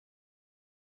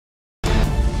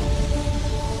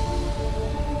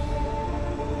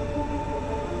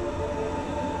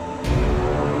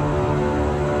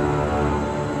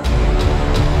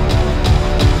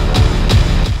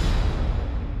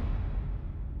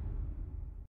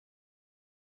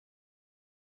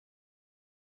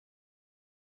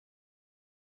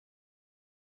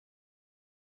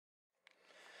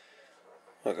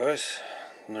Well guys,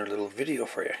 another little video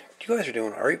for you. You guys are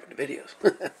doing alright with the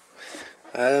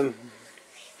videos.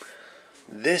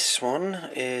 This one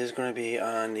is going to be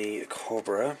on the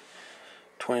Cobra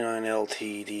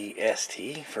 29Ltd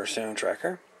ST for sound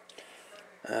tracker.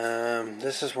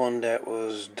 This is one that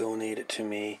was donated to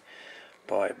me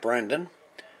by Brandon.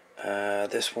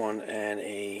 This one and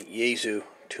a Yaesu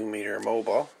 2-meter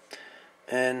mobile.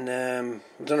 And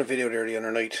I've done a video there the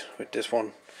other night with this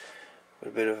one, with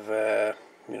a bit of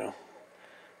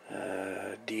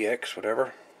DX, whatever.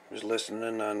 I was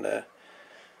listening on a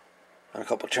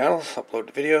couple of channels,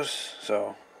 upload the videos.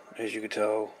 So as you can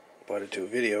tell by the two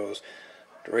videos,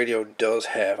 the radio does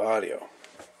have audio,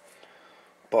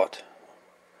 but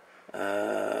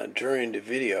during the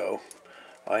video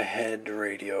I had the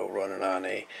radio running on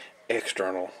a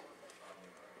external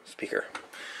speaker,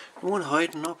 one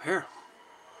hiding up here.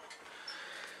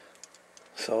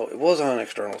 So it was on an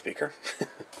external speaker,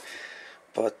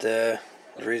 but the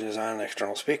reason it's on an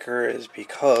external speaker is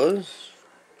because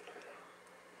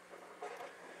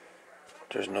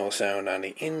there's no sound on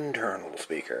the internal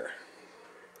speaker.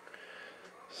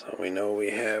 So we know we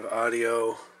have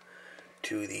audio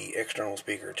to the external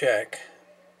speaker jack,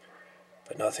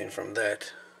 but nothing from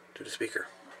that to the speaker.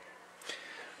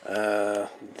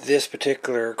 This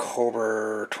particular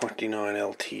Cobra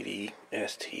 29Ltd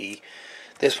ST,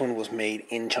 this one was made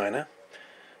in China,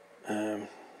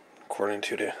 according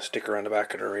to the sticker on the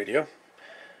back of the radio.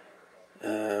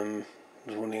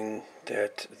 One thing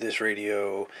that this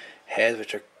radio has,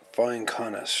 which I find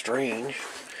kind of strange,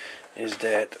 is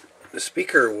that the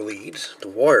speaker leads, the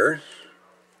wires,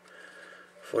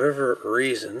 for whatever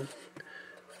reason,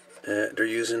 they're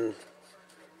using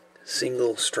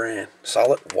single strand,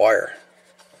 solid wire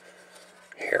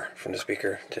here from the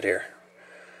speaker to there.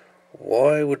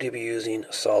 Why would they be using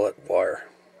solid wire?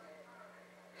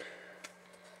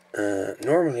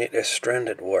 Normally it's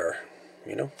stranded wire,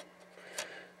 you know.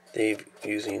 They're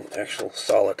using actual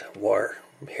solid wire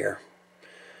here.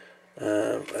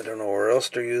 I don't know where else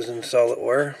they're using solid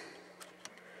wire.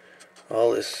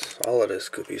 All of this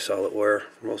could be solid wire.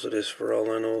 Most of this, for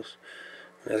all I know,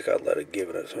 that's got lead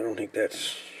given it. So I don't think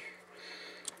that's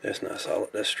not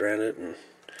solid. That's stranded, and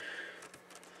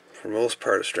for most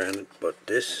part it's stranded. But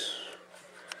this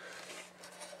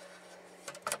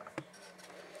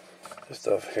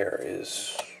stuff here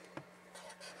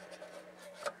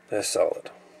that's solid.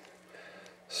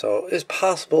 So it's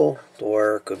possible the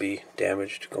wire could be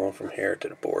damaged going from here to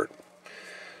the board.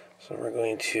 So we're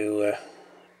going to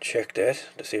check that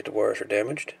to see if the wires are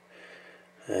damaged.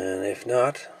 And if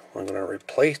not, I'm going to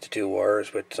replace the two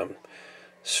wires with some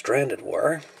stranded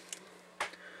wire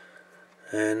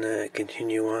and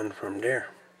continue on from there.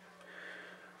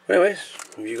 Anyways,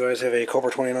 if you guys have a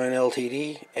Cobra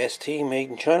 29Ltd ST made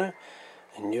in China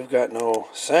and you've got no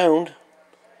sound,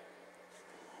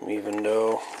 even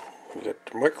though you got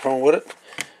the microphone with it,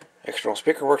 external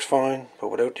speaker works fine, but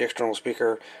without the external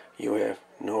speaker you have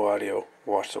no audio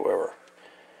whatsoever.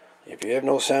 If you have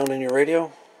no sound in your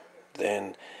radio,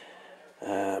 then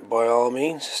by all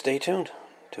means stay tuned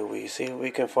till we see if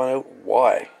we can find out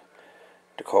why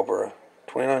the Cobra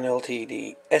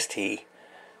 29Ltd ST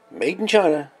made in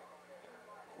China,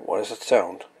 why does it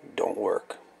sound don't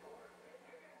work.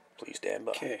 Please stand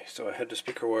by. Okay, so I had the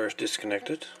speaker wires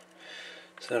disconnected.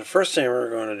 So the first thing we're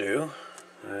going to do,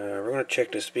 we're going to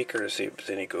check the speaker to see if it's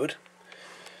any good.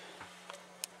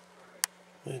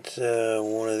 It's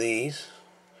one of these,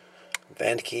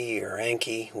 Vanke or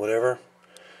Anki, whatever,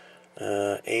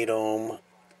 8 ohm,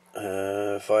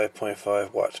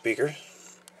 5.5 watt speakers.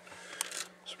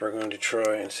 So we're going to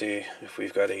try and see if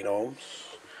we've got 8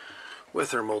 ohms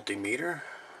with our multimeter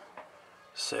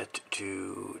set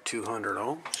to 200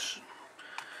 ohms.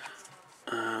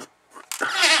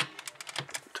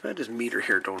 Too bad this meter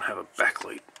here don't have a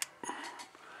backlight.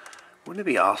 Wouldn't it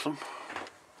be awesome?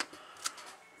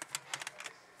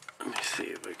 Let me see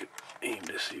if I could aim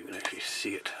this so you can actually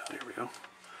see it. There we go.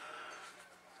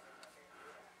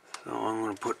 So I'm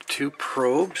going to put two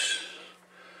probes.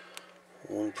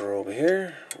 One probe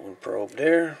here, one probe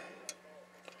there.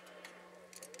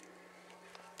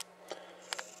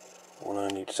 One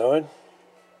on each side.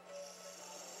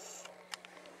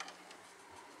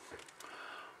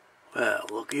 Well,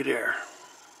 looky there.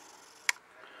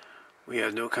 We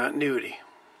have no continuity.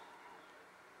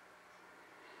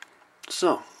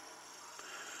 So,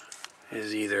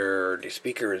 is either the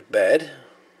speaker is bad,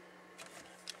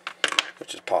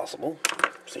 which is possible,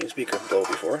 seen speaker blow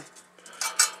before,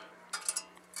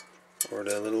 or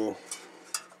the little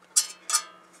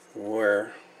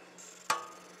wire,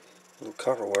 little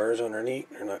copper wires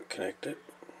underneath are not connected,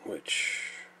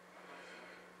 which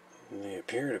They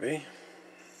appear to be.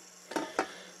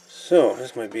 So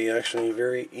this might be actually a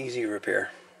very easy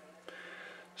repair.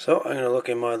 So I'm going to look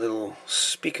in my little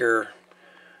speaker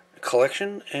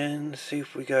collection and see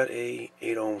if we got a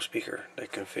 8-ohm speaker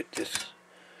that can fit this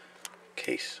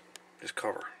case, this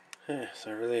cover. Yeah,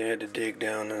 so I really had to dig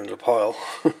down into the pile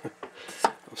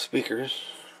of speakers.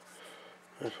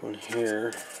 This one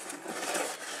here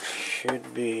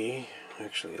should be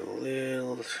actually a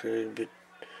little bit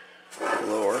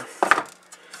lower.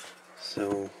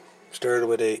 So started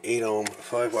with a 8-ohm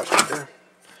 5-watt speaker,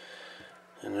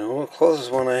 and the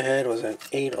closest one I had was an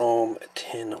 8-ohm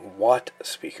 10-watt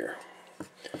speaker.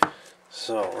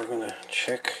 So we're going to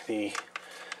check the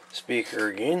speaker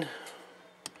again,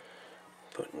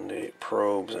 putting the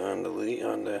probes on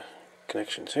the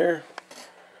connections here.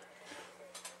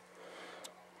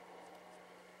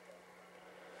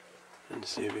 And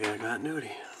see if we got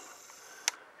continuity.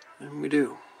 And we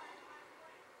do.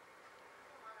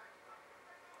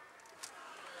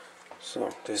 So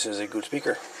this is a good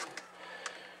speaker.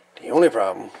 The only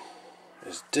problem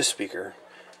is this speaker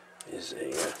is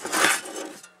a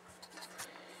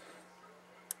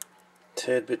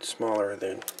tad bit smaller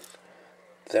than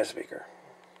that speaker.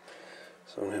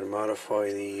 So I'm going to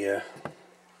modify the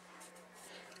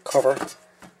cover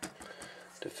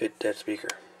to fit that speaker.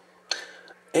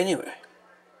 Anyway,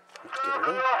 let's get it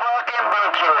on.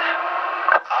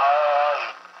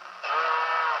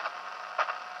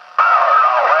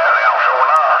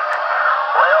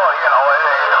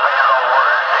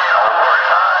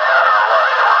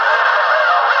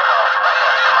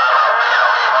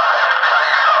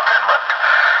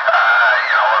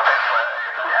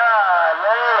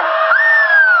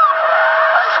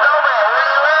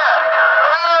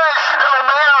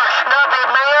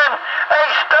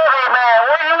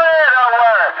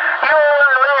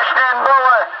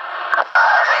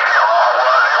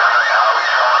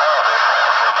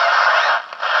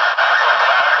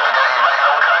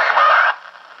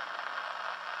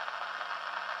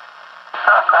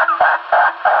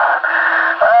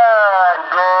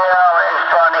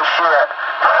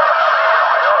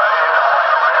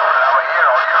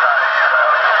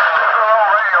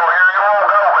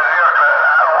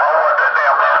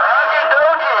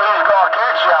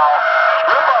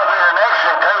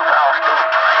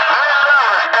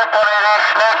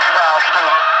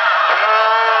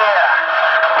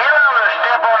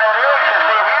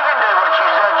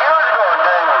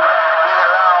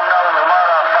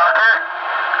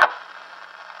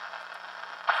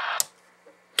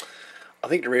 I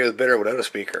think the radio is better without a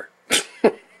speaker.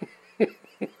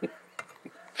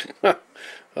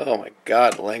 Oh my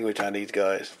God, the language on these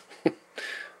guys.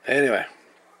 Anyway,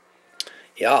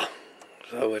 yeah.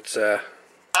 So it's a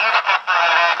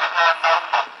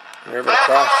little bit of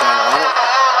cross channel on it.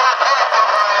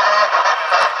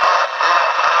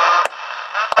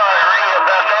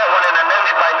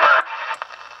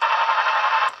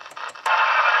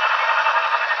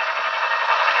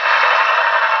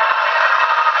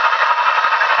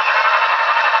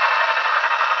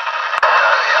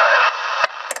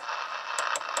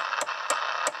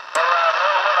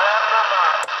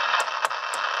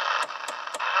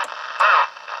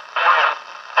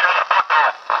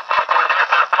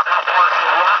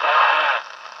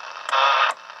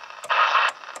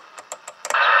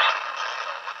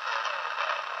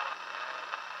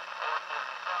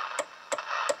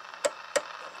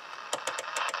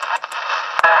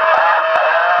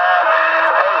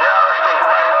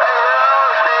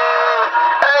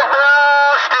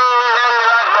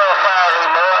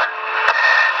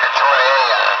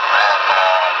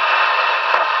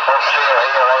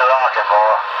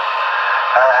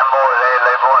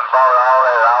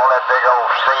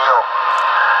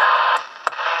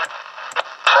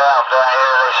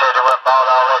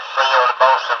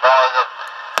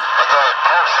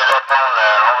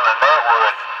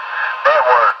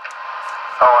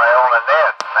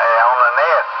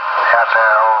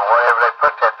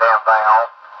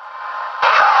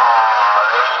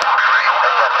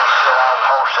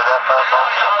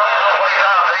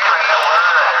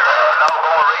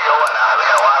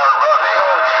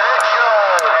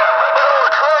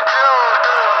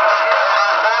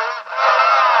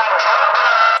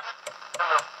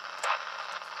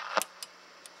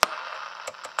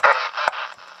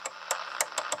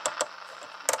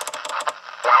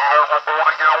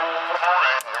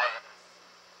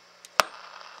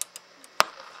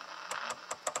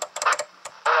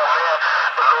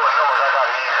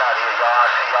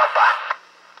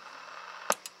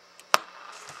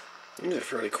 There's a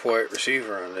fairly quiet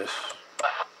receiver on this.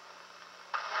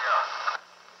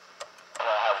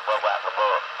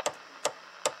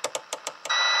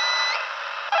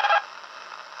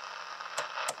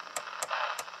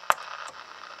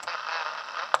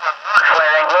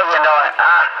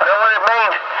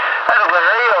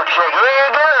 check. We're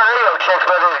doing a radio check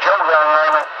by this Joe gun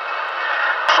layman.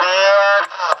 10.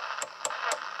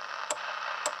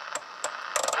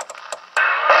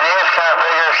 And he was kind of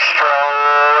bigger,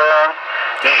 strolling.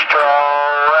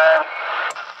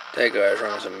 That guy's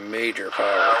running some major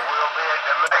power. We'll be at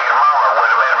the your mama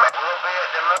would have been. We'll be at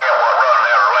the and what running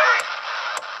their legs.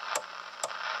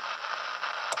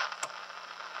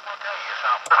 I'll tell you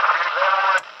something.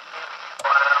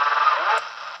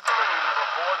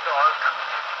 Before dark,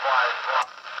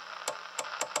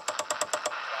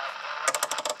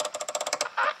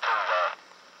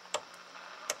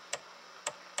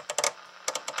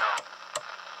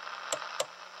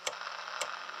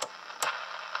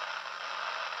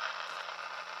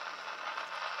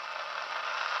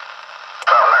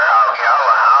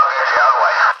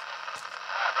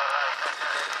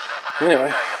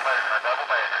 Anyway,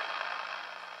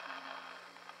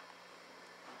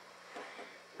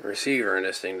 the receiver in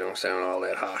this thing don't sound all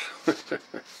that hot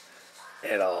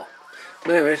at all.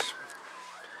 But anyways,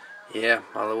 yeah,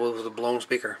 all it was a blown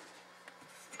speaker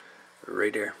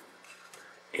right there.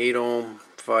 8 ohm,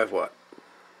 5 watt,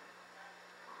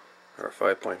 or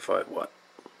 5.5 watt.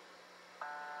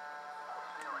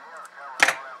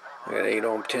 I got an 8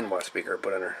 ohm 10 watt speaker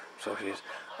put in her, so she's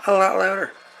a lot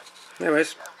louder.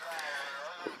 Anyways,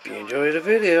 hope you enjoyed the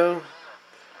video.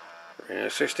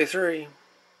 Radionuts 63.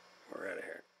 We're out of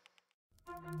here.